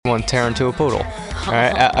one tear into a poodle. All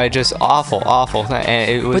right, I just awful.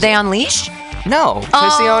 And it was, Were they on leash? No,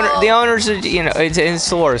 because the owners, it's in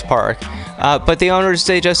Dolores Park. But the owners,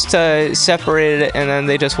 they just separated it and then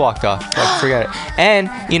they just walked off. Like, forget it. And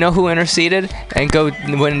you know who interceded and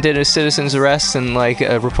went and did a citizen's arrest and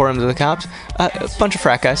report him to the cops? A bunch of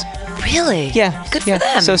frat guys. Really? Yeah. Good for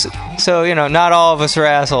them. So not all of us are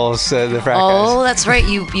assholes. The frat guys. Oh, that's right.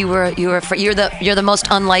 You're the most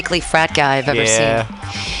unlikely frat guy I've ever seen.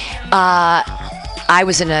 I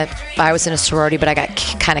was in a sorority, but I got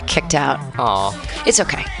kind of kicked out. Oh, it's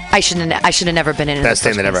okay. I should have never been in it. Best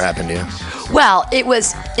thing that ever happened to you. Well, it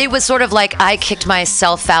was sort of like I kicked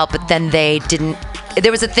myself out, but then they didn't.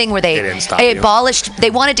 There was a thing where they abolished. They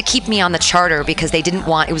wanted to keep me on the charter because they didn't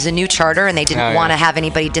want. It was a new charter, and they didn't want to have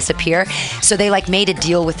anybody disappear. So they made a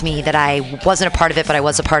deal with me that I wasn't a part of it, but I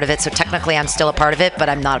was a part of it. So technically, I'm still a part of it, but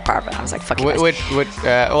I'm not a part of it. I was like, "Fuck you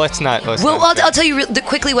guys." Let's not. I'll tell you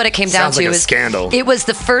quickly what it came down to. Sounds like a scandal. It was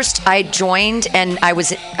the first I joined, and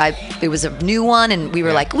it was a new one, and we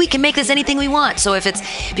were like, we can make this anything we want. So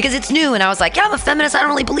because it's new, and I was like, yeah, I'm a feminist. I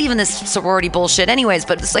don't really believe in this sorority bullshit, anyways.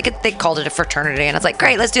 But it's they called it a fraternity, and I was like,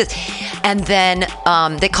 great, let's do this. And then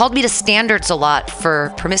they called me to standards a lot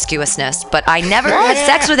for promiscuousness, but I never had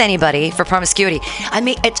sex with anybody for promiscuity.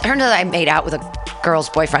 It turned out I made out with a girl's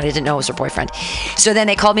boyfriend. I didn't know it was her boyfriend. So then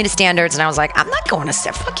they called me to standards, and I was like, I'm not going to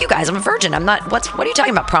fuck you guys. I'm a virgin. I'm not. What are you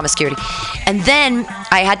talking about, promiscuity? And then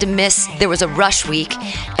I had to miss. There was a rush week,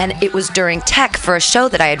 and it was during tech for a show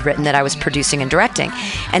that I had written that I was producing and directing,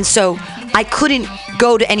 and so I couldn't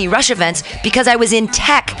go to any rush events because I was in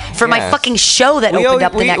tech for my fucking show that opened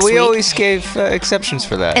up the next week. We always gave exceptions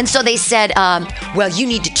for that. And so they said, well, you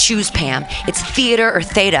need to choose, Pam. It's theater or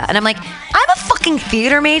theta. And I'm like, I'm a fucking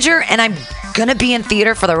theater major, and I'm gonna be in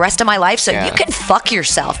theater for the rest of my life, so you can fuck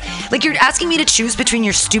yourself. You're asking me to choose between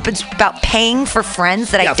your stupid about paying for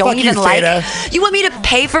friends that I don't even like. You want me to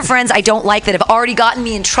pay for friends I don't like that have already gotten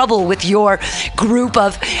me in trouble with your group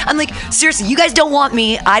of. I'm like, seriously, you guys don't want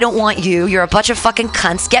me. I don't want you. You're a bunch of fucking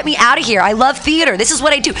cunts. Get me out of here. I love theater. This is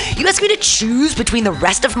what I do. You ask me to choose between the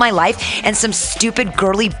rest of my life and some stupid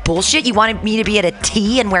girly bullshit. You wanted me to be at a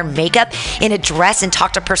tea and wear makeup in a dress and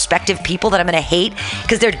talk to prospective people that I'm gonna hate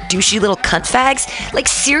because they're douchey little cunt fags.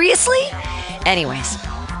 Seriously? Anyways,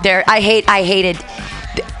 I hated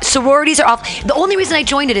sororities are off. The only reason I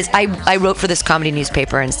joined it is I wrote for this comedy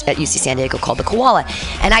newspaper at UC San Diego called The Koala,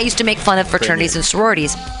 and I used to make fun of fraternities and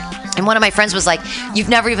sororities. And one of my friends was like, "You've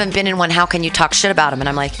never even been in one. How can you talk shit about them?" And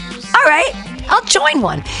I'm like, "All right, I'll join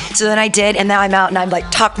one." So then I did, and now I'm out, and I'm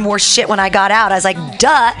talked more shit when I got out. I was like,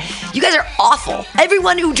 duh, you guys are awful.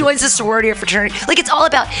 Everyone who joins a sorority or fraternity, it's all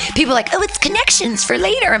about people oh, it's connections for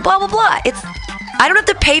later and blah, blah, blah. I don't have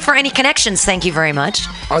to pay for any connections, thank you very much.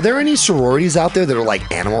 Are there any sororities out there that are like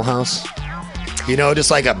Animal House?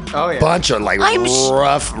 Just a bunch of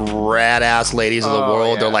rough, rad-ass ladies of the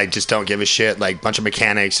world. Yeah. They're just don't give a shit. Bunch of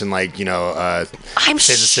mechanics and I'm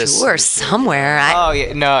physicists. Sure somewhere.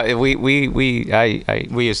 No,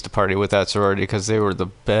 we used to party with that sorority because they were the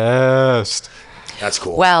best. That's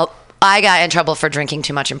cool. Well, I got in trouble for drinking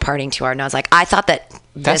too much and partying too hard, and I was like, I thought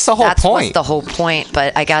that's the whole point. That's the whole point,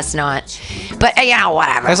 but I guess not. But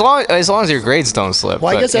whatever. As long as your grades don't slip.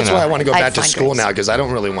 Well, I guess that's why I want to go back to school now, because I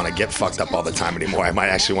don't really want to get fucked up all the time anymore. I might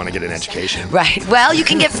actually want to get an education. Right. Well, you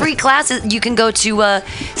can get free classes. You can go to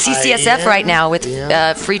CCSF right now with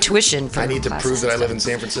free tuition. For I need to classes. prove that I live in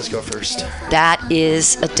San Francisco first. That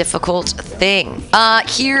is a difficult thing.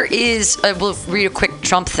 Here is we'll read a quick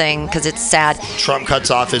Trump thing because it's sad. Trump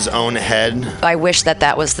cuts off his own head. I wish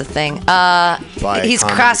that was the thing. He's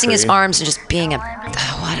crossing his arms and just being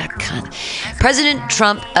what a cunt. President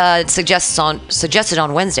Trump suggested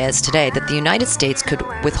on Wednesday, as today, that the United States could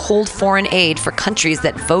withhold foreign aid for countries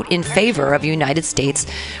that vote in favor of United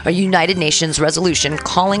Nations resolution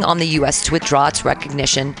calling on the U.S. to withdraw its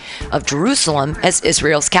recognition of Jerusalem as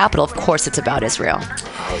Israel's capital. Of course, it's about Israel.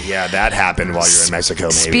 Oh yeah, that happened while you're in Mexico.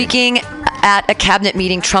 Maybe. Speaking at a cabinet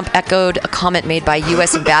meeting, Trump echoed a comment made by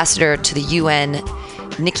U.S. Ambassador to the UN,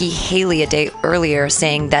 Nikki Haley, a day earlier,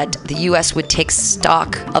 saying that the U.S. would take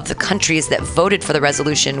stock of the countries that voted for the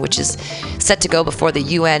resolution, which is set to go before the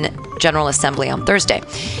UN General Assembly on Thursday.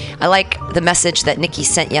 I like the message that Nikki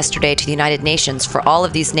sent yesterday to the United Nations for all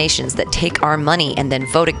of these nations that take our money and then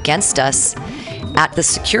vote against us at the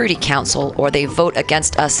Security Council, or they vote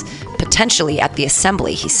against us potentially at the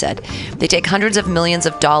Assembly, he said. They take hundreds of millions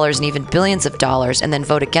of dollars and even billions of dollars and then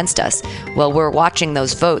vote against us. Well, we're watching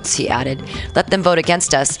those votes, he added. Let them vote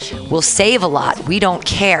against us. We'll save a lot. We don't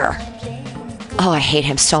care. Oh, I hate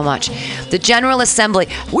him so much. The General Assembly.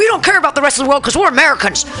 We don't care about the rest of the world because we're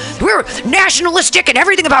Americans. We're nationalistic and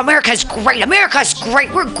everything about America is great. America is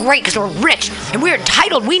great. We're great because we're rich and we're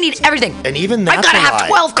entitled. We need everything. And even that's I've got to have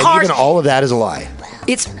 12 cars. And even all of that is a lie.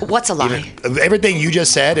 What's a lie? Everything you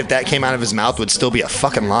just said, if that came out of his mouth, would still be a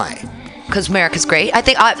fucking lie. Because America's great.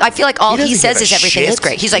 I feel like all he says is everything is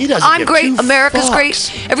great. He's like, I'm great. America's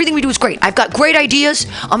great. Everything we do is great. I've got great ideas.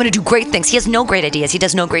 I'm going to do great things. He has no great ideas. He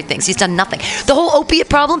does no great things. He's done nothing. The whole opiate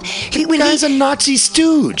problem. He's a Nazi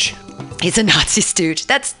stooge. He's a Nazi stooge.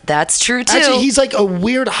 That's true too. Actually, he's like a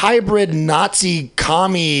weird hybrid Nazi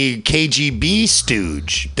commie KGB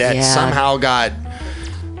stooge that somehow got.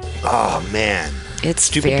 Oh man. It's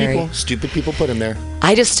stupid people put him there.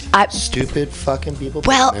 Stupid fucking people.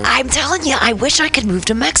 Well, I'm telling you, I wish I could move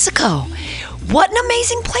to Mexico. What an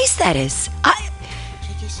amazing place that is.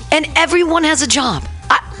 And everyone has a job.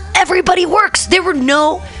 Everybody works. There were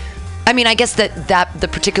no. I mean, I guess that the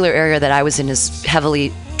particular area that I was in is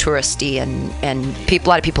heavily touristy and a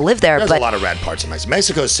lot of people live there. There's a lot of rad parts of Mexico.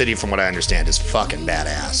 Mexico City, from what I understand, is fucking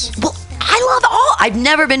badass. Well, I've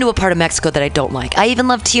never been to a part of Mexico that I don't like. I even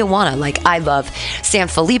love Tijuana. Like, I love San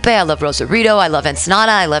Felipe. I love Rosarito. I love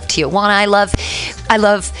Ensenada. I love Tijuana. I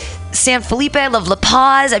love San Felipe. I love La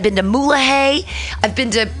Paz. I've been to Mulahay. I've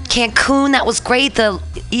been to Cancun. That was great. The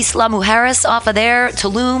Isla Mujeres off of there.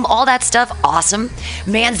 Tulum. All that stuff. Awesome.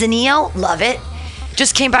 Manzanillo. Love it.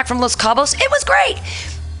 Just came back from Los Cabos. It was great.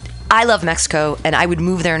 I love Mexico, and I would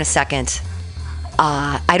move there in a second.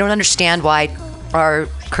 I don't understand why our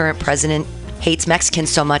current president hates Mexicans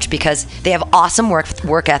so much, because they have awesome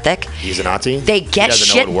work ethic. He's a Nazi? They get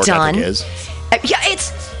shit done.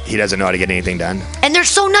 He doesn't know how to get anything done. And they're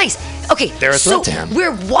so nice. Okay, they're a threat to him.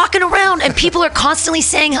 We're walking around and people are constantly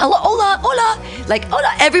saying hello, hola, hola. Like,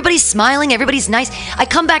 hola. Everybody's smiling, everybody's nice. I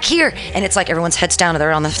come back here and it's like everyone's heads down and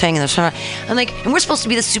they're on the thing and I'm like, and we're supposed to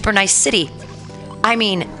be this super nice city. I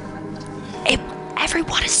mean,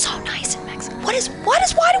 everyone is so nice in Mexico.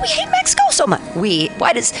 Why do we hate Mexico so much?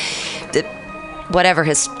 Why does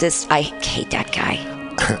I hate that guy.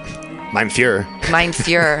 Mein Führer.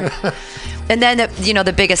 And then,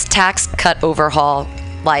 the biggest tax cut overhaul,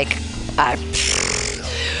 like, I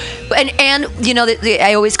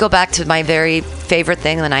always go back to my very favorite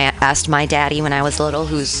thing that I asked my daddy when I was little,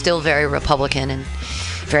 who's still very Republican and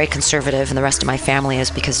very conservative, and the rest of my family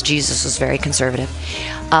is, because Jesus was very conservative.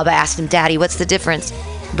 But I asked him, Daddy, what's the difference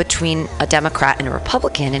between a Democrat and a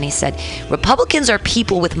Republican? And he said, Republicans are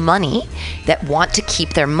people with money that want to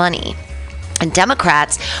keep their money. And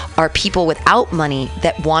Democrats are people without money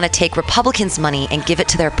that want to take Republicans' money and give it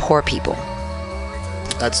to their poor people.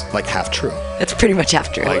 That's like half true. It's pretty much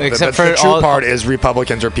half true. Except for the true part is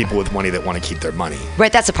Republicans are people with money that want to keep their money.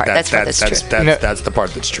 Right, that's the part. That's true. That's the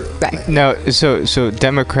part that's true. Right. No, so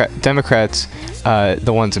Democrats,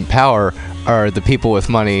 the ones in power, are the people with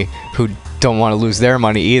money who don't want to lose their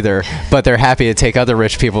money either, but they're happy to take other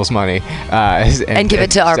rich people's money and give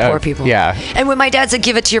it to our poor people. Yeah. And when my dad said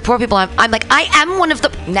give it to your poor people, I'm like, I am one of the.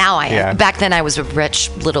 Now I am. Yeah. Back then I was a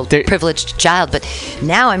rich little privileged child, but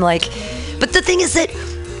now I'm like. But the thing is that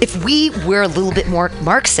if we were a little bit more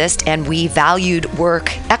Marxist and we valued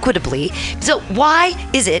work equitably, so why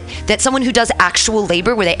is it that someone who does actual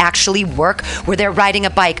labor, where they actually work, where they're riding a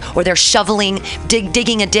bike, or they're shoveling,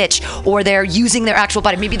 digging a ditch, or they're using their actual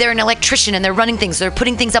body, maybe they're an electrician and they're running things, they're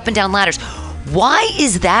putting things up and down ladders, why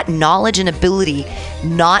is that knowledge and ability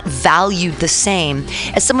not valued the same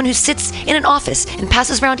as someone who sits in an office and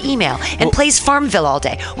passes around email and plays Farmville all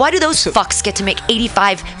day? Why do those fucks get to make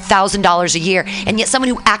 $85,000 a year, and yet someone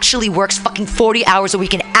who actually works fucking 40 hours a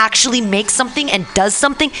week and actually makes something and does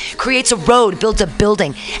something, creates a road, builds a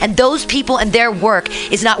building, and those people and their work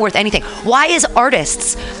is not worth anything? Why, as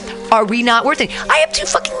artists, are we not worth it? I have 2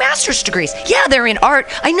 fucking master's degrees. Yeah, they're in art.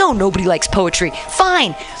 I know nobody likes poetry.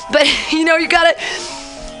 Fine. But, you gotta...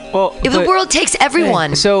 Well, if the world takes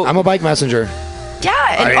everyone... So I'm a bike messenger.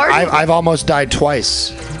 Yeah, and art... I've almost died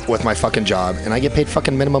twice with my fucking job, and I get paid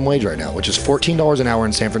fucking minimum wage right now, which is $14 an hour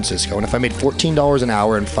in San Francisco. And if I made $14 an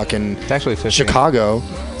hour in fucking Chicago...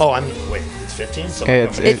 Oh, wait, it's 15? So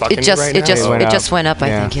it just went up,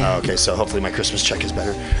 I think. Yeah. Oh, okay, so hopefully my Christmas check is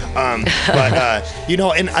better. And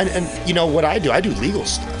what I do legal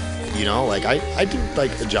stuff. I do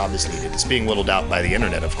like a job that's needed. It's being whittled out by the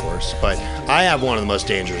internet, of course, but I have one of the most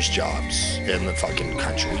dangerous jobs in the fucking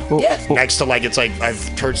country. Next to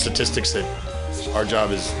I've heard statistics that our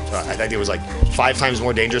job is, I think it was 5 times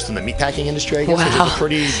more dangerous than the meatpacking industry, I guess. Wow. It's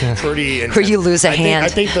pretty intense. Where you lose a hand. I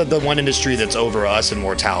think the one industry that's over us in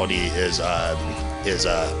mortality is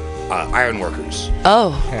iron workers.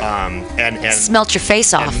 Oh. And smelt your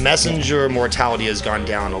face off. And messenger mortality has gone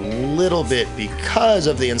down a little bit because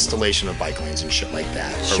of the installation of bike lanes and shit like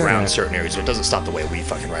that around certain areas. So it doesn't stop the way we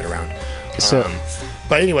fucking ride around.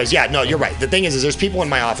 But anyways, yeah, no, you're right. The thing is there's people in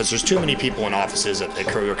my office. There's too many people in offices at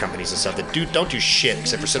courier companies and stuff that don't do shit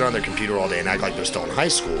except for sit on their computer all day and act like they're still in high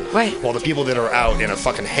school. Right. While the people that are out in a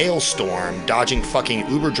fucking hailstorm dodging fucking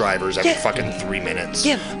Uber drivers every fucking 3 minutes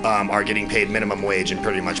are getting paid minimum wage and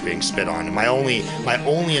pretty much being spit on. And my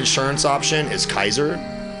only insurance option is Kaiser.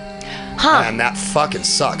 And that fucking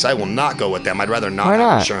sucks. I will not go with them. I'd rather not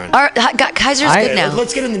have insurance. Kaiser's good now.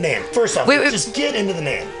 Let's get in the name. First off, just get into the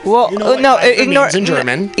name. Well, you know no, Kaiser ignore means in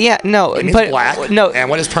German. Yeah, no, It means but black. no. And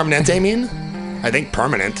what does permanente mean? I think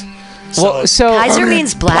permanent. So Kaiser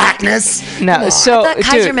means blackness. No, so I thought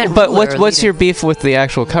Kaiser meant but ruler what's your beef with the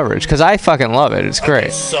actual coverage? Because I fucking love it. It's great.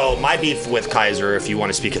 Okay, so my beef with Kaiser, if you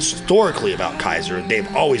want to speak historically about Kaiser,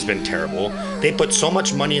 they've always been terrible. They put so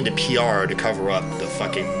much money into PR to cover up the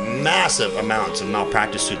fucking massive amounts of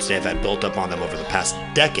malpractice suits they've had built up on them over the past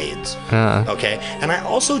decades. Okay, and I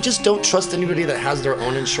also just don't trust anybody that has their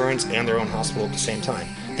own insurance and their own hospital at the same time.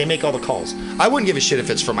 They make all the calls. I wouldn't give a shit if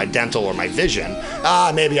it's for my dental or my vision.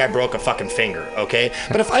 Maybe I broke a fucking finger, okay?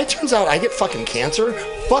 But if it turns out I get fucking cancer,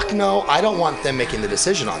 fuck no, I don't want them making the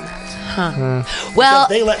decision on that. Well, because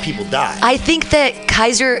they let people die. I think that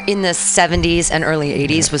Kaiser in the 70s and early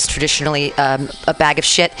 80s was traditionally a bag of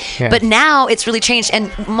shit. Yeah. But now it's really changed.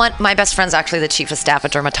 And my best friend's actually the chief of staff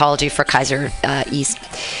of dermatology for Kaiser East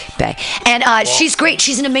Bay. And she's great.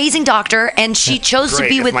 She's an amazing doctor. And she chose to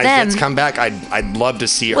be with if my them. kids come back, I'd love to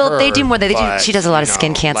see her. Well, they do more. She does a lot of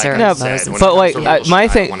skin cancer. No, but like my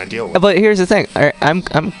thing. But here's the thing. I'm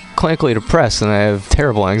clinically depressed and I have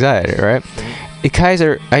terrible anxiety, right? At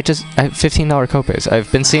Kaiser, I have $15 copays.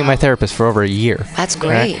 I've been seeing my therapist for over a year. That's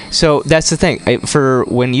great. Right? So that's the thing. For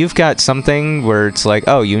when you've got something where it's like,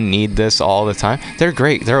 oh, you need this all the time, they're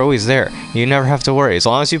great. They're always there. You never have to worry. As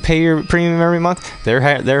long as you pay your premium every month,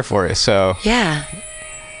 they're there for you. So yeah.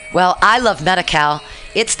 Well, I love Medi-Cal.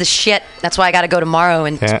 It's the shit. That's why I got to go tomorrow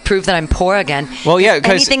and prove that I'm poor again. Well, yeah.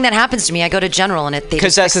 Anything that happens to me, I go to General and it.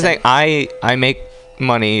 Because that's the thing. I make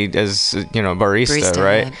money as barista,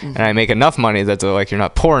 right? Yeah. Mm-hmm. And I make enough money that you're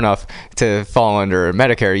not poor enough to fall under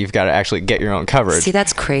Medicare. You've got to actually get your own coverage. See,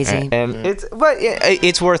 that's crazy. And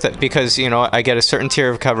it's worth it because I get a certain tier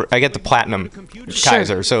of cover. I get the platinum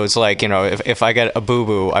Kaiser, so it's like if I get a boo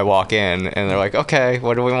boo, I walk in and they're like, okay,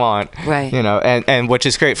 what do we want? Right. And which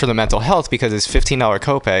is great for the mental health because it's $15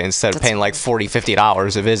 copay instead of paying like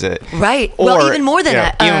 $50 a visit. Right. Or, well, even more than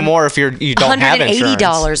that. Even more if you don't have insurance.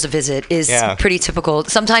 $180 a visit is pretty typical.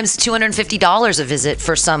 Sometimes $250 a visit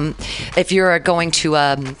for some. If you're going to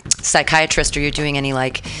a psychiatrist or you're doing any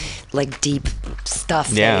like deep stuff.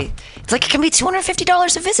 Yeah. It's like it can be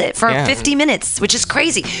 $250 a visit for 50 minutes, which is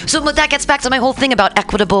crazy. So that gets back to my whole thing about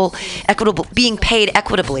equitable being paid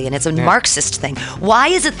equitably, and it's a Marxist thing. Why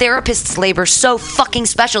is a therapist's labor so fucking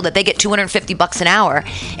special that they get $250 an hour,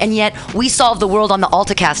 and yet we solve the world on the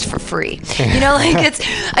Alta-Cast for free?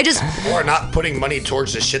 Or not putting money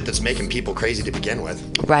towards the shit that's making people crazy to begin with.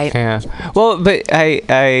 Right. Yeah. Well, but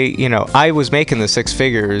I was making the six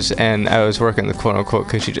figures and I was working the quote unquote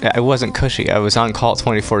cushy. I wasn't cushy. I was on call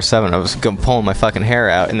 24/7. I was pulling my fucking hair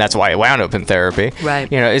out, and that's why I wound up in therapy. Right.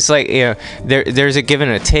 It's like there's a give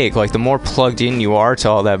and a take. Like the more plugged in you are to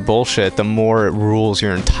all that bullshit, the more it rules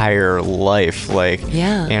your entire life. But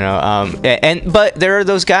there are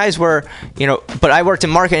those guys where But I worked in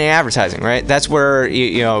marketing and advertising, right? That's where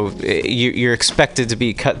you're expected to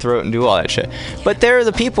be cutthroat and do all that shit. But there are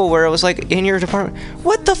the people where it was like in your department,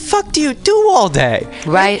 what the fuck do you do all day?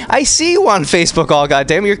 Right. I see you on Facebook all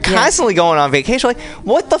goddamn. You're constantly going on vacation. Like,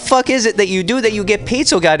 what the fuck is it that you do that you get paid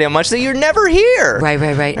so goddamn much that you're never here? Right.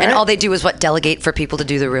 And all they do is delegate for people to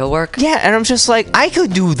do the real work. Yeah, and I'm just like, I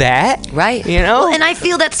could do that. Right. Well, and I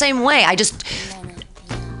feel that same way.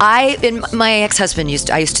 My ex-husband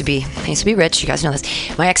I used to be rich. You guys know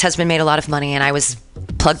this. My ex-husband made a lot of money, and I was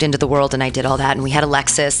plugged into the world, and I did all that. And we had a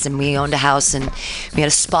Lexus, and we owned a house, and we had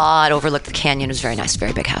a spa. It overlooked the canyon. It was very nice,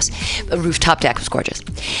 very big house. A rooftop deck was gorgeous.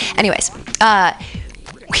 Anyways,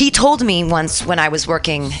 he told me once when I was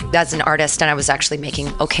working as an artist and I was actually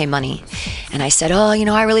making okay money, and I said,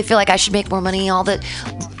 I really feel like I should make more money. All the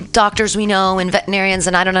doctors we know and veterinarians,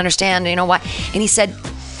 and I don't understand, why. And he said,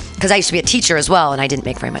 because I used to be a teacher as well, and I didn't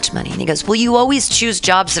make very much money. And he goes, well, you always choose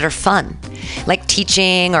jobs that are fun, like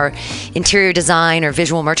teaching or interior design or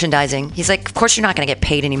visual merchandising. He's like, of course you're not going to get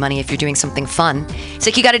paid any money if you're doing something fun. He's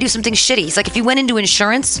like, you got to do something shitty. He's like, if you went into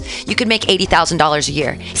insurance, you could make $80,000 a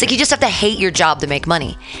year. He's like, you just have to hate your job to make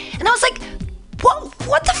money. And I was like,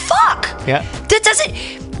 what the fuck? Yeah. That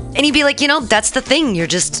doesn't... And he'd be like, that's the thing.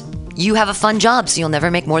 You have a fun job, so you'll never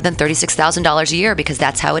make more than $36,000 a year because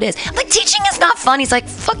that's how it is. I'm like, teaching is not fun. He's like,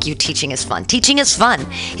 fuck you, teaching is fun. Teaching is fun.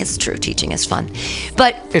 It's true, teaching is fun.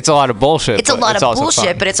 But it's a lot of bullshit. It's a lot of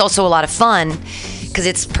bullshit, but it's also a lot of fun because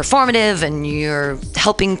it's performative and you're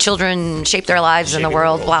helping children shape their lives in the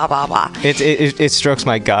world, blah, blah, blah. It strokes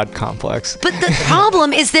my God complex. But the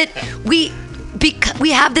problem is that we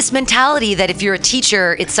have this mentality that if you're a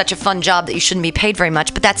teacher, it's such a fun job that you shouldn't be paid very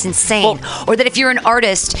much, but that's insane. Or that if you're an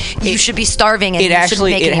artist, you should be starving and you shouldn't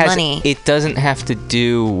make any money. It doesn't have to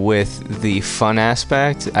do with the fun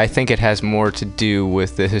aspect. I think it has more to do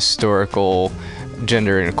with the historical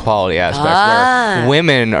gender inequality aspect where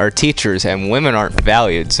women are teachers and women aren't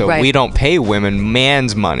valued, so we don't pay women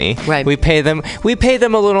man's money. We pay them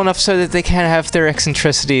a little enough so that they can have their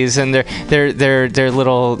eccentricities and their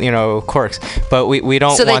little quirks, but we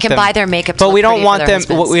don't so want they can them, buy their makeup but we don't want them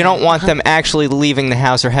we don't want them actually leaving the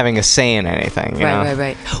house or having a say in anything.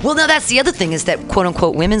 Right. Well, no, that's the other thing is that quote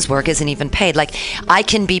unquote women's work isn't even paid. Like, I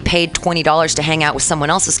can be paid $20 to hang out with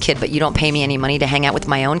someone else's kid, but you don't pay me any money to hang out with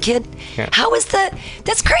my own kid. How is that?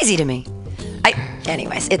 That's crazy to me.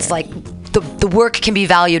 Anyways, it's like the work can be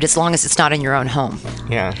valued as long as it's not in your own home.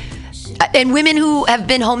 Yeah. And women who have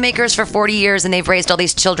been homemakers for 40 years and they've raised all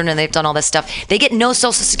these children and they've done all this stuff, they get no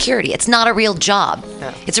Social Security. It's not a real job.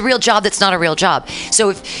 Yeah. It's a real job that's not a real job. So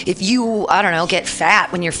if you, I don't know, get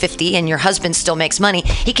fat when you're 50 and your husband still makes money,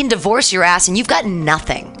 he can divorce your ass and you've got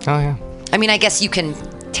nothing. Oh, yeah. I mean, I guess you can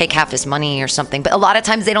take half his money or something, but a lot of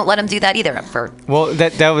times they don't let him do that either.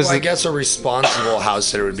 I guess a responsible house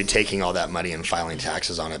sitter would be taking all that money and filing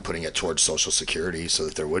taxes on it, putting it towards Social Security, so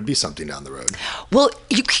that there would be something down the road. Well,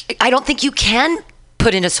 I don't think you can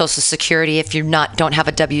put into Social Security if you don't have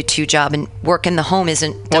a W-2 job, and work in the home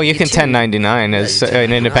isn't W-2. Well, you can 1099 as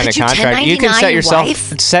an independent contractor. You can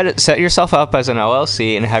set yourself up as an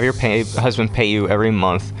LLC and have your husband pay you every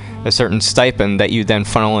month a certain stipend that you then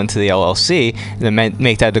funnel into the LLC, and then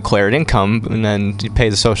make that declared income, and then you pay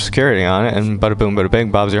the Social Security on it, and bada boom, bada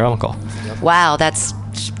bing, Bob's your uncle. Wow, that's.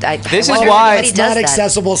 This is why it's not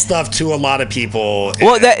accessible stuff to a lot of people.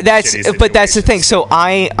 Well, that's the thing. So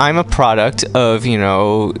I'm a product of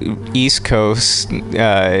East Coast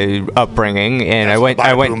upbringing, and I went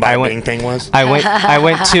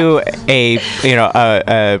to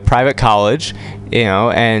a private college.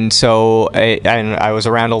 And so I was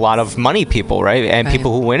around a lot of money people, right? And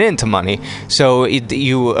people who went into money. So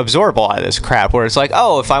you absorb a lot of this crap where it's like,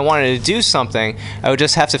 oh, if I wanted to do something, I would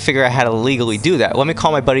just have to figure out how to legally do that. Let me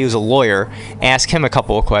call my buddy who's a lawyer, ask him a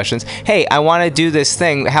couple of questions. Hey, I want to do this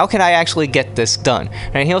thing. How can I actually get this done?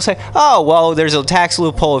 And he'll say, oh, well, there's a tax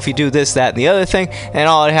loophole if you do this, that, and the other thing. And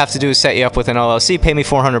all I have to do is set you up with an LLC, pay me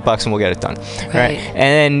 $400 and we'll get it done. Right?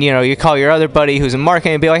 And then, you call your other buddy who's in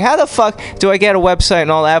marketing and be like, how the fuck do I get a website and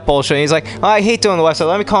all that bullshit? And he's like, oh, I hate doing the website.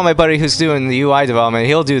 Let me call my buddy who's doing the UI development.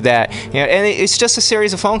 He'll do that. And it's just a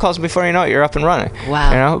series of phone calls. Before you know it, you're up and running.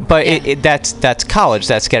 Wow. But that's college.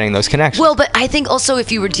 That's getting those connections. Well, but I think also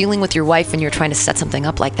if you were dealing with your wife and you're trying to set something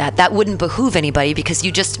up like that, that wouldn't behoove anybody because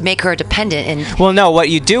you just make her a dependent. And well, no, what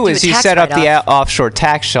you do is you set up the offshore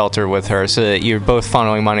tax shelter with her so that you're both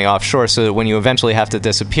funneling money offshore, so that when you eventually have to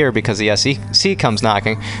disappear because the SEC comes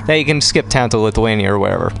knocking, that you can skip town to Lithuania or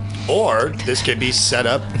wherever. Or this could be set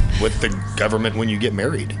up with the government when you get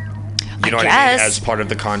married. You know what I mean? As part of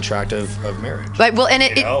the contract of marriage. Right. Well, and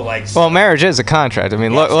well, marriage is a contract. I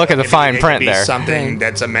mean, look at the fine print there. Something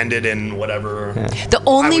that's amended in whatever. Yeah.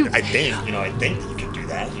 I think you could do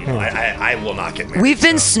that. I will not get married. We've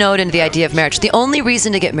been snowed into the idea of marriage. The only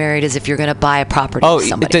reason to get married is if you're going to buy a property with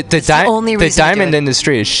somebody. The diamond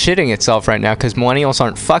industry is shitting itself right now because millennials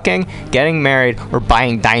aren't fucking, getting married, or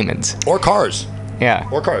buying diamonds. Or cars. Yeah.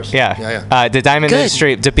 Or cars. Yeah. The diamond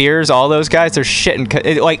industry, De Beers, all those guys, they're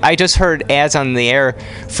shitting. Like, I just heard ads on the air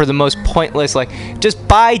for the most pointless, like, just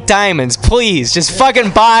buy diamonds, please. Just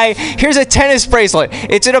fucking buy. Here's a tennis bracelet.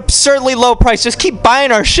 It's an absurdly low price. Just keep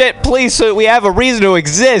buying our shit, please, so that we have a reason to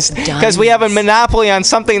exist. Because we have a monopoly on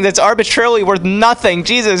something that's arbitrarily worth nothing.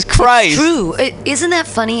 Jesus Christ. It's true. Isn't that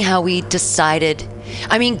funny how we decided?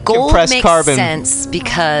 I mean, gold makes sense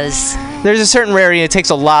because there's a certain rarity. It takes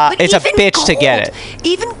a lot. It's a bitch to get it.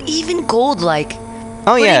 Even gold, like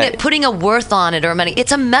putting a worth on it or money.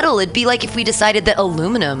 It's a metal. It'd be like if we decided that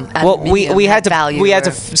aluminum. Well, we had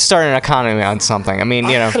to start an economy on something. I mean,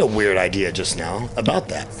 I had a weird idea just now about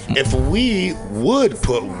that. If we would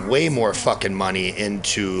put way more fucking money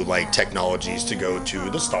into like technologies to go to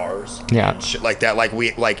the stars, and shit like that,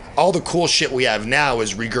 like all the cool shit we have now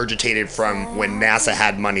is regurgitated from when NASA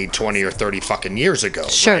had money 20 or 30 fucking years ago.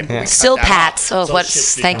 Sure, right? Silpats. Oh,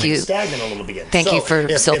 thank you. Stagnant a little bit. Thank you for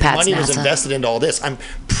Silpats. If money was NASA. invested into all this, I'm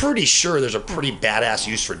pretty sure there's a pretty badass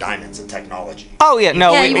use for diamonds in technology. Oh yeah,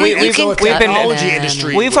 no, we've technology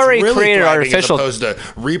industry. We've already really created thriving artificial. as opposed to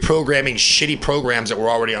reprogramming shitty programs that were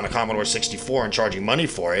already on a Commodore 64 and charging money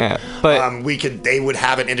for it. Yeah, but they would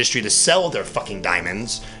have an industry to sell their fucking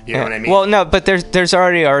diamonds. You know what I mean? Well, no, but there's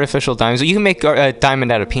already artificial diamonds. You can make a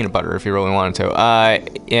diamond out of peanut butter if you really wanted to.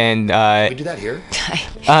 Can we do that here?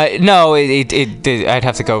 No, I'd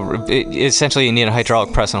have to go. Essentially, you need a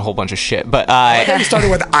hydraulic press and a whole bunch of shit. But we started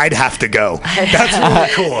with I'd have to go. That's really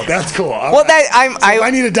cool. That's cool. Well, if I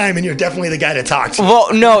need a diamond, you're definitely the guy to talk to.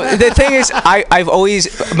 Well, no, the thing is, I've always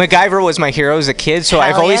MacGyver was my hero as a kid, so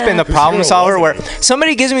I've always been the problem solver where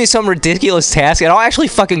somebody gives me some ridiculous task and I'll actually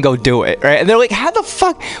fucking go do it, right? And they're like, "How the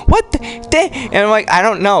fuck? What?" And I'm like, "I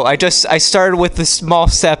don't know. I started with the small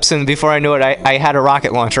steps, and before I knew it, I had a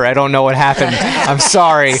rocket launcher. I don't know what happened. I'm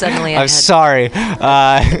sorry. Suddenly I'm sorry."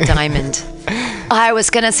 Diamond. I was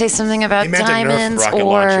gonna say something about diamonds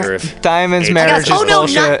or diamonds, marriage. Oh no,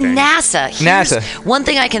 bullshit. not NASA. NASA. One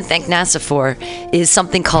thing I can thank NASA for is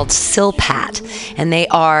something called Silpat, and they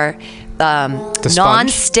are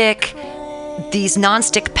non-stick. These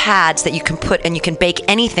non-stick pads that you can put and you can bake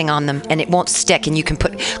anything on them and it won't stick, and you can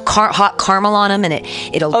put hot caramel on them and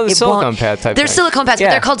it'll silicone pad type. They're silicone pads,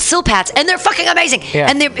 but they're called Silpats and they're fucking amazing.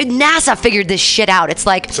 Yeah. And NASA figured this shit out. It's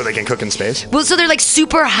like so they can cook in space. Well, so they're like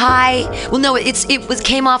super high. Well, no,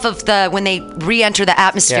 came off of when they re-enter the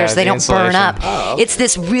atmosphere, so they don't burn up. Oh. It's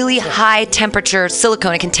this really high temperature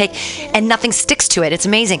silicone. It can take and nothing sticks to it. It's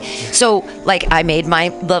amazing. So like I made my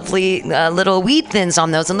lovely little weed thins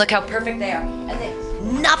on those, and look how perfect they are.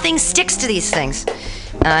 And nothing sticks to these things.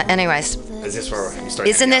 Anyways. Is this where you start?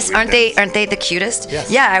 Isn't this? Aren't they the cutest?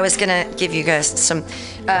 Yes. Yeah, I was gonna give you guys some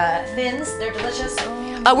thins. They're delicious.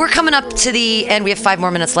 We're coming up to the end. We have 5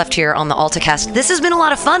 more minutes left here on the Alta-Cast. This has been a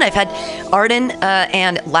lot of fun. I've had Arden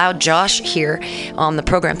and Loud Josh here on the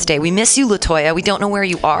program today. We miss you, LaToya. We don't know where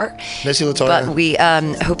you are. Miss you, LaToya. But we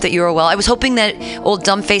hope that you are well. I was hoping that old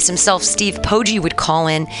dumbface himself, Steve Poggi, would call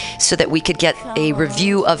in so that we could get a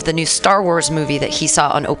review of the new Star Wars movie that he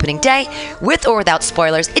saw on opening day, with or without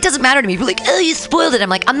spoilers. It doesn't matter to me. We're like, oh, you spoiled it. I'm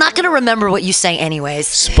like, I'm not going to remember what you say anyways.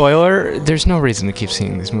 Spoiler, there's no reason to keep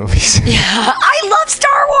seeing these movies. Yeah, I love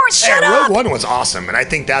Star Wars. Shut up. Rogue One was awesome, and I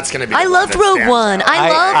think that's going to be. I loved Rogue One. I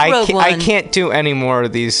love Rogue One. I can't do any more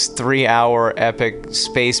of these 3-hour epic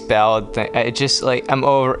space ballad thing. I just like I'm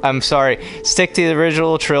over. I'm sorry. Stick to the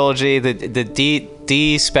original trilogy, the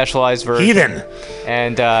de-specialized version. Heathen.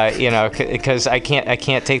 And because I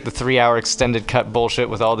can't take the 3-hour extended cut bullshit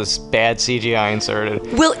with all this bad CGI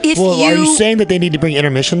inserted. Well, are you saying that they need to bring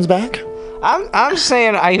intermissions back? I'm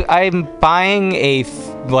saying I'm buying a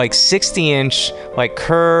 60-inch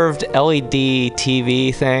curved LED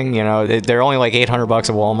TV thing. You know, they're only like $800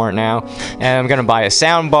 at Walmart now, and I'm gonna buy a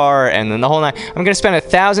sound bar and then the whole night. I'm gonna spend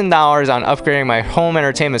 $1,000 on upgrading my home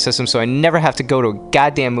entertainment system so I never have to go to a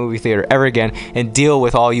goddamn movie theater ever again and deal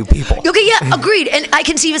with all you people. Okay, yeah, agreed. And I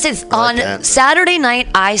can even say this. On Saturday night,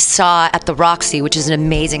 I saw at the Roxy, which is an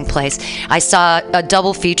amazing place. I saw a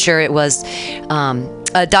double feature. It was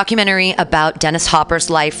a documentary about Dennis Hopper's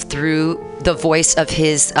life through the voice of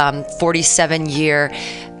his 47-year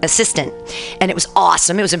assistant, and it was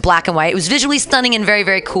awesome. It was in black and white. It was visually stunning and very,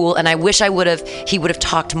 very cool. And I wish he would have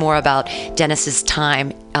talked more about Dennis's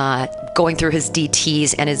time going through his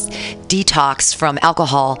DTs and his detox from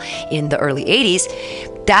alcohol in the early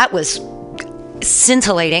 80s. That was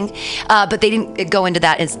scintillating, but they didn't go into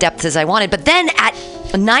that as depth as I wanted. But then at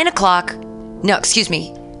 9 o'clock, no, excuse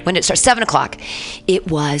me, when it starts, 7 o'clock, it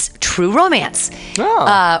was True Romance.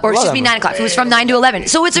 Or excuse me, 9 o'clock. It was from 9 to 11.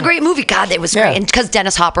 So it's a great movie. God, it was great. And because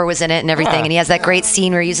Dennis Hopper was in it and everything, and he has that great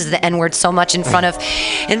scene where he uses the N-word so much in front of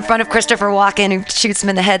Christopher Walken, who shoots him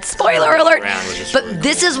in the head. Spoiler alert. But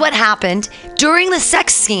this is what happened during the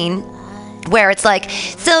sex scene, where it's like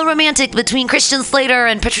so romantic between Christian Slater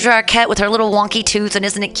and Patricia Arquette with her little wonky tooth, and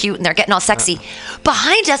isn't it cute, and they're getting all sexy.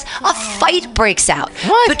 Behind us, a fight breaks out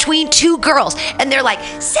between 2 girls, and they're like,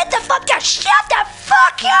 sit the fuck down, shut the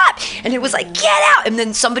fuck up. And it was like, get out. And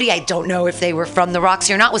then somebody, I don't know if they were from the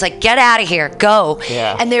Roxy or not, was like, get out of here, go.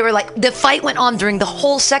 Yeah. And they were like, the fight went on during the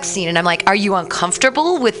whole sex scene, and I'm like, are you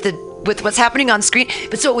uncomfortable with what's happening on screen?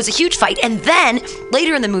 But so it was a huge fight. And then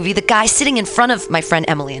later in the movie, the guy sitting in front of my friend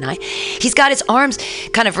Emily and I, he's got his arms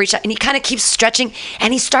kind of reached out and he kind of keeps stretching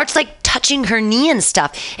and he starts like touching her knee and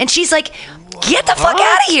stuff. And she's like, get the fuck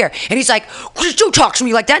out of here. And he's like, don't talk to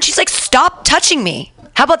me like that. And she's like, stop touching me.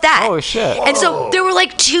 How about that? Oh, shit. And so there were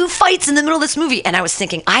like 2 fights in the middle of this movie. And I was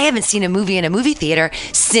thinking, I haven't seen a movie in a movie theater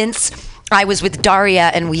since I was with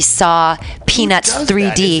Daria and we saw Peanuts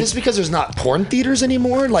 3D. Is this because there's not porn theaters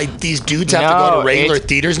anymore? Like these dudes have to go to regular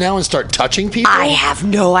theaters now and start touching people? I have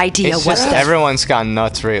no idea it's what just everyone's gone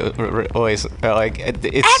nuts. Always like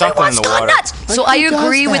it's something in the gone water. Nuts. So I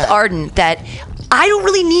agree with Arden that I don't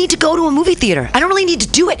really need to go to a movie theater. I don't really need to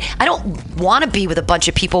do it. I don't want to be with a bunch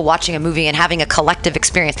of people watching a movie and having a collective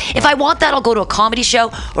experience. If I want that, I'll go to a comedy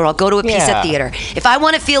show or I'll go to a piece of theater. If I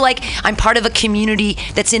want to feel like I'm part of a community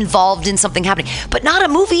that's involved in something happening, but not a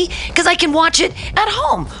movie, because I can watch it at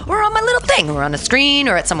home or on my little thing or on a screen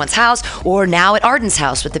or at someone's house or now at Arden's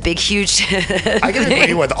house with the big, huge I can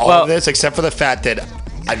agree with all of this except for the fact that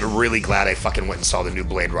I'm really glad I fucking went and saw the new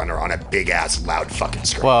Blade Runner on a big-ass, loud fucking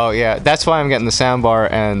screen. Well, yeah, that's why I'm getting the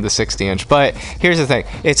soundbar and the 60-inch. But here's the thing.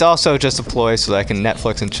 It's also just a ploy so that I can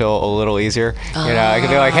Netflix and chill a little easier. You know, I can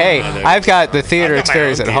be like, hey, I've got the theater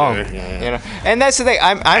experience at home. Yeah. You know, and that's the thing.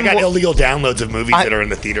 I got illegal downloads of movies that are in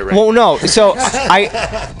the theater right Well, no. So,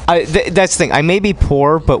 that's the thing. I may be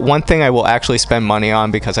poor, but one thing I will actually spend money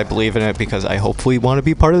on because I believe in it, because I hopefully want to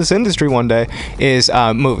be part of this industry one day, is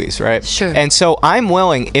movies, right? Sure. And so I'm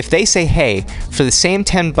willing, if they say, hey, for the same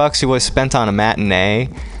 $10 you would have spent on a matinee,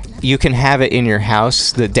 you can have it in your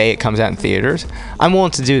house the day it comes out in theaters, I'm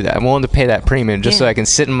willing to do that. I'm willing to pay that premium just so I can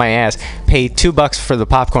sit in my ass, pay $2 for the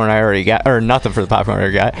popcorn I already got, or nothing for the popcorn I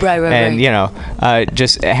already got, and you know,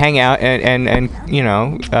 just hang out and you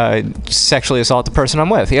know, sexually assault the person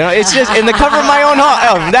I'm with. You know, it's just in the cover of my own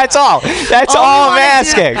home. That's all. That's all I'm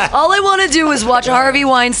asking. All I want to do is watch Harvey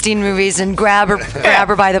Weinstein movies and grab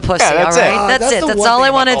her by the pussy. That's all right, that's it. That's all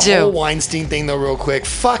I want to do. The whole Weinstein thing, though, real quick.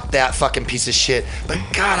 Fuck that fucking piece of shit. But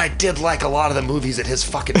God, I did like a lot of the movies that his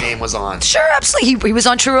fucking name was on. Sure, absolutely. He was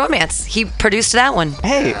on True Romance. He produced that one.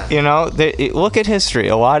 Hey, you know, look at history.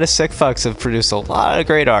 A lot of sick fucks have produced a lot of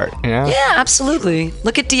great art, you know? Yeah, absolutely.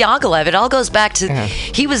 Look at Diaghilev. It all goes back to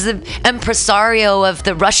he was the impresario of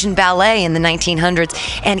the Russian ballet in the 1900s,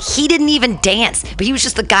 and he didn't even dance, but he was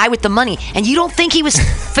just the guy with the money. And you don't think he was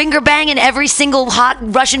finger banging every single hot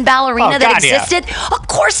Russian ballerina that existed? Yeah. Of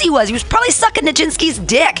course he was. He was probably sucking Nijinsky's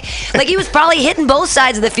dick. Like, he was probably hitting both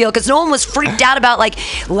sides of the field, because no one was freaked out about like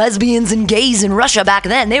lesbians and gays in Russia back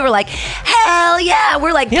then. They were like, hell yeah,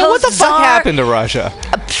 we're like post-czar. What the fuck happened to Russia?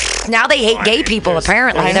 Now they hate gay people,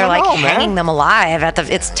 apparently. They're like hanging them alive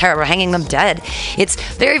it's terrible, hanging them dead. It's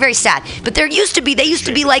very, very sad. But they used to be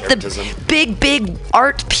like the big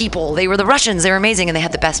art people. They were the Russians. They were amazing, and they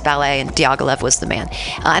had the best ballet, and Diaghilev was the man.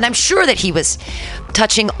 And I'm sure that he was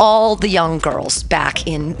touching all the young girls back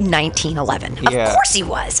in 1911. Yeah. Of course he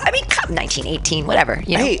was. I mean, 1918, whatever.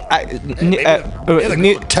 You know? Hey,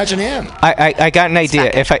 touching him. I got an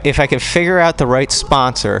idea. If I can figure out the right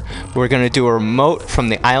sponsor, we're gonna do a remote from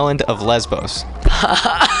the island of Lesbos.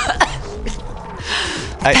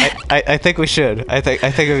 I think we should. I think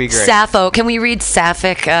it'd be great. Sappho. Can we read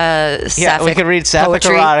Sapphic? Yeah, we could read Sapphic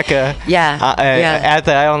poetry? erotica. At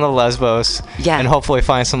the island of Lesbos. Yeah. And hopefully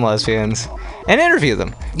find some lesbians and interview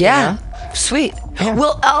them. Yeah. You know? Sweet. Yeah.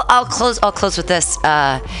 Well, I'll close with this.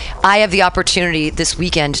 I have the opportunity this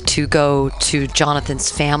weekend to go to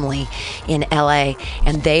Jonathan's family in LA,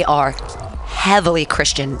 and they are heavily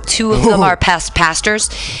Christian. Two of them are past pastors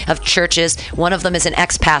of churches. One of them is an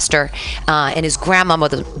ex-pastor, and his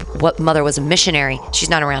grandmother was a missionary. She's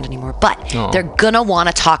not around anymore, but they're gonna want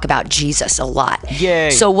to talk about Jesus a lot.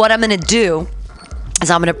 Yay. So what I'm gonna do is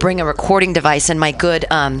I'm going to bring a recording device and my good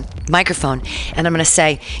microphone, and I'm going to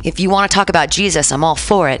say, if you want to talk about Jesus, I'm all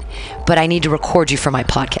for it, but I need to record you for my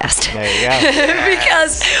podcast. There you go.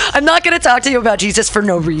 Because I'm not going to talk to you about Jesus for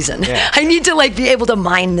no reason. Yeah. I need to be able to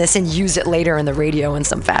mine this and use it later in the radio in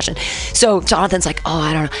some fashion. So Jonathan's like, oh,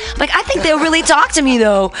 I don't know. I'm like, I think they'll really talk to me,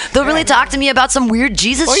 though. They'll really talk to me about some weird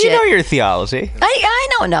Jesus shit. Well, you know your theology. I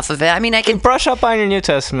know enough of it. I mean, I can brush up on your New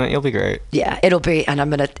Testament. You'll be great. Yeah, it'll be, and I'm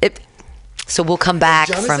going to... So we'll come back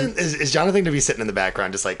is Jonathan to be sitting in the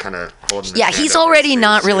background just like kind of holding Yeah, he's already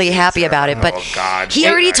not really happy about it, but he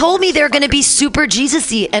already told me they're going to be super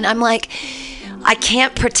Jesus-y, and I'm like, I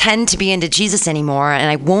can't pretend to be into Jesus anymore, and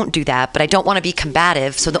I won't do that, but I don't want to be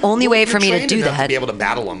combative, so the only way for me to do that... to be able to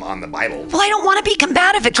battle him on the Bible. Well, I don't want to be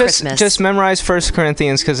combative at Christmas. Just memorize 1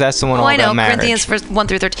 Corinthians, because that's the one all about marriage. Corinthians 1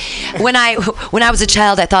 through 13. When I was a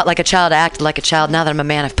child, I thought like a child, I acted like a child. Now that I'm a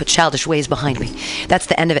man, I've put childish ways behind me. That's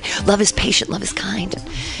the end of it. Love is patient, love is kind.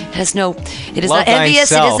 It is not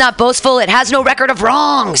envious, it is not boastful, it has no record of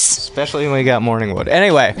wrongs. Especially when we got Morningwood.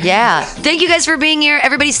 Anyway. Yeah. Thank you guys for being here.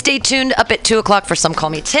 Everybody stay tuned up at 2 o'clock for Some Call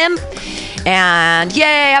Me Tim. And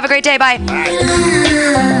yay, have a great day. Bye.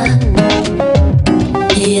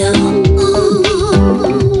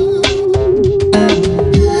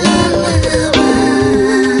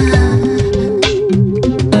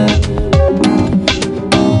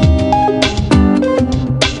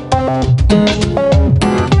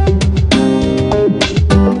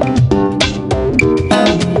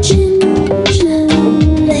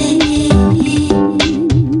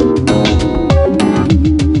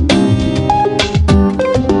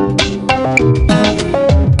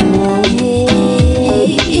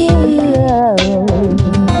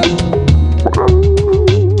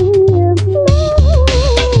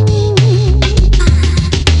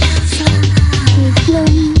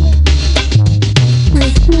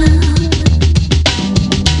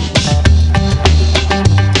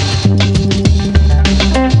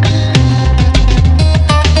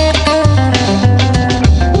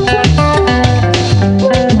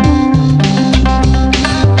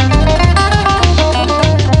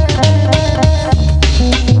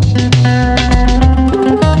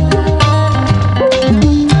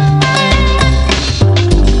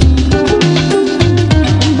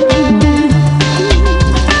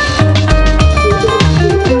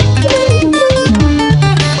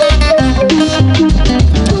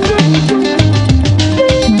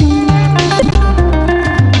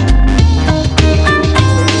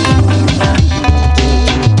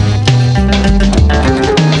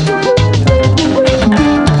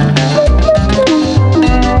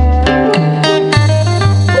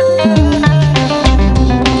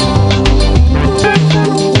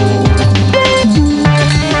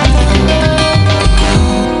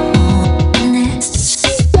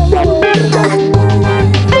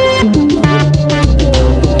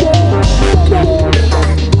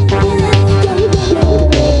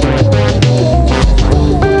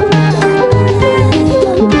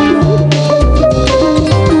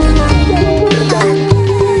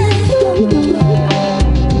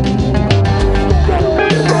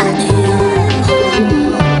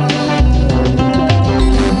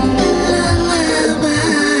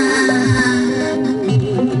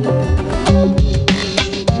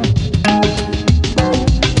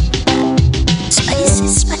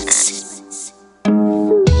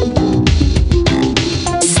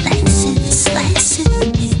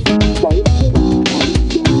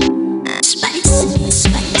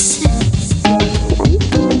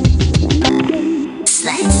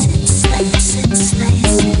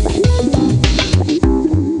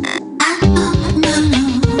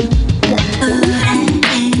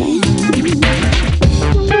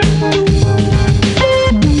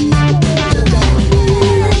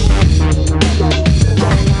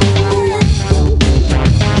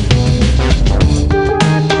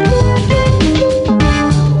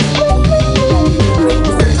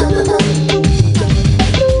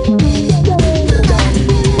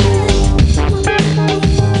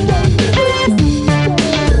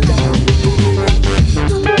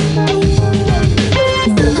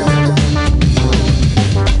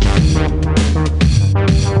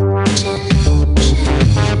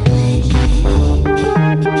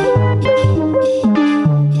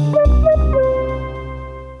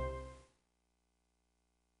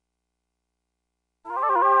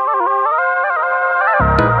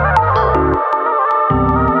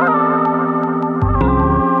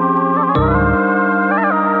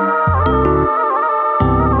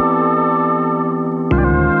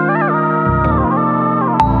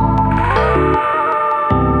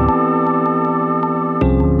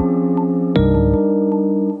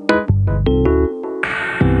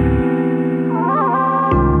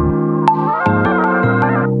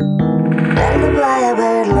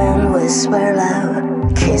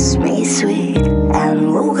 kiss me sweet,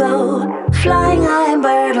 and we'll go flying high in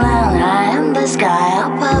birdland, high in the sky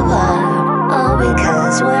up above, all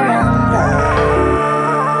because we're in love.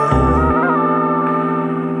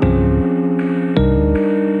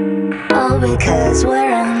 All because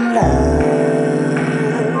we're in love.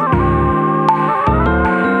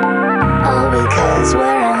 All because we're